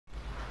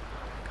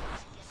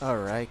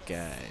Alright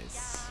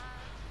guys,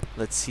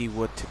 let's see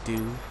what to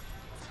do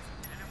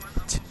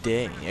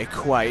today. A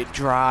quiet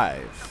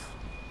drive.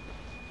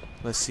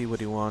 Let's see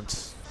what he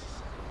wants.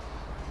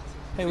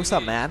 Hey, what's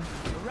up, man?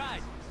 A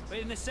ride.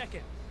 Wait in a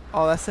second.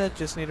 Oh, that's it?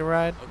 Just need a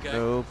ride? Okay.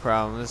 No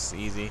problem, this is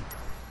easy.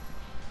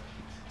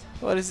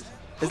 What is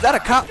that a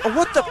cop? Oh,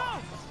 what the?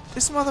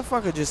 This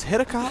motherfucker just hit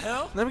a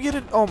cop? Let me get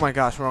it. Oh my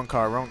gosh, wrong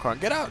car, wrong car.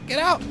 Get out, get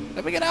out.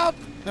 Let me get out.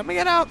 Let me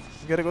get out.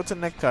 We gotta go to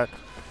the next car.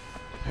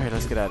 Alright,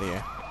 let's get out of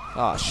here.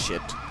 Oh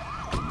shit.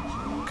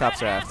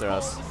 Cops are after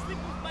us.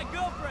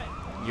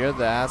 You're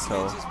the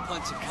asshole. Just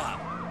punch a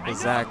cop.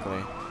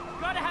 Exactly.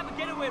 Gotta have a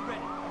getaway ready.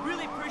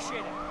 Really appreciate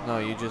it. No,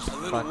 you just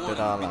fucked it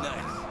all up.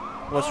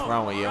 What's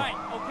wrong with you? Right,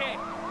 okay.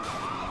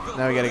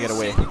 Now we gotta get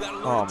away.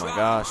 Oh my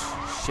gosh.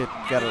 Shit,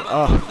 gotta.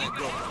 Oh,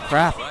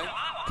 crap.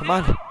 Come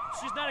on.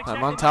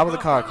 I'm on top of the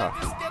car.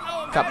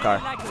 Cop car.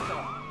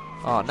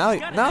 Oh,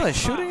 now they're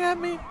shooting at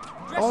me?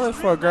 All that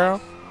for a girl?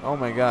 Oh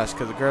my gosh,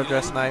 because the girl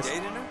dressed nice.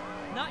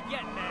 Not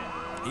yet, man.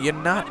 You're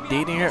not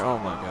dating her? Oh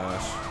my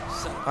gosh.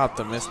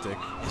 Optimistic.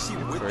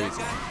 You're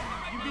crazy.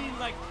 You mean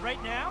like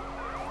right now?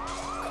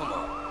 Come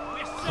on.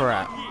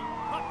 Crap.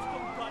 Cops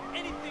don't got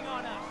anything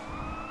on us.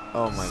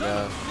 Oh my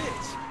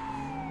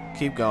gosh.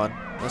 Keep going.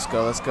 Let's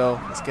go, let's go.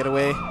 Let's get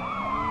away.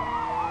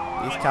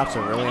 These cops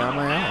are really on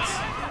my ass.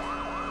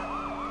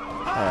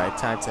 Alright,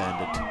 time to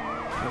end it.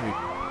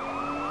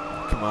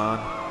 Come on.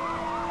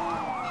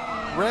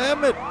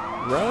 Ram it!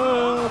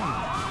 Ram!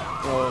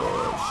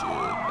 Oh, shit.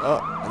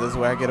 Oh, this is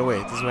where I get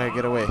away. This is where I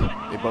get away.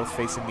 They're both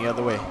facing the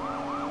other way.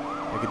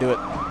 I could do it.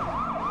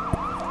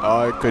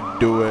 I could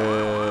do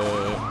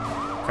it.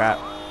 Crap.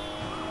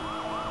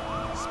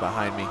 It's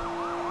behind me.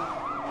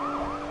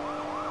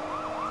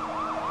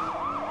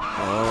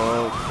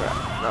 Oh, crap.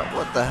 No,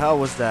 what the hell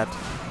was that?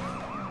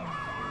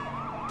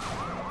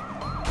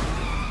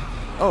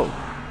 Oh,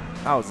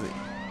 how was it?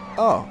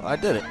 Oh, I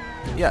did it.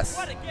 Yes.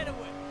 What a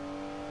getaway.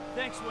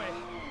 Thanks, Wade.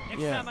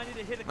 Next Yeah. time I need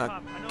to hit a Now,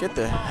 cop. I know get who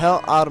the to call.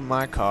 hell out of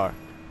my car.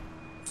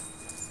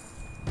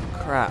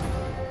 Crap.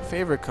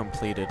 Favorite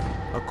completed.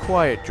 A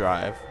quiet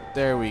drive.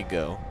 There we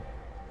go.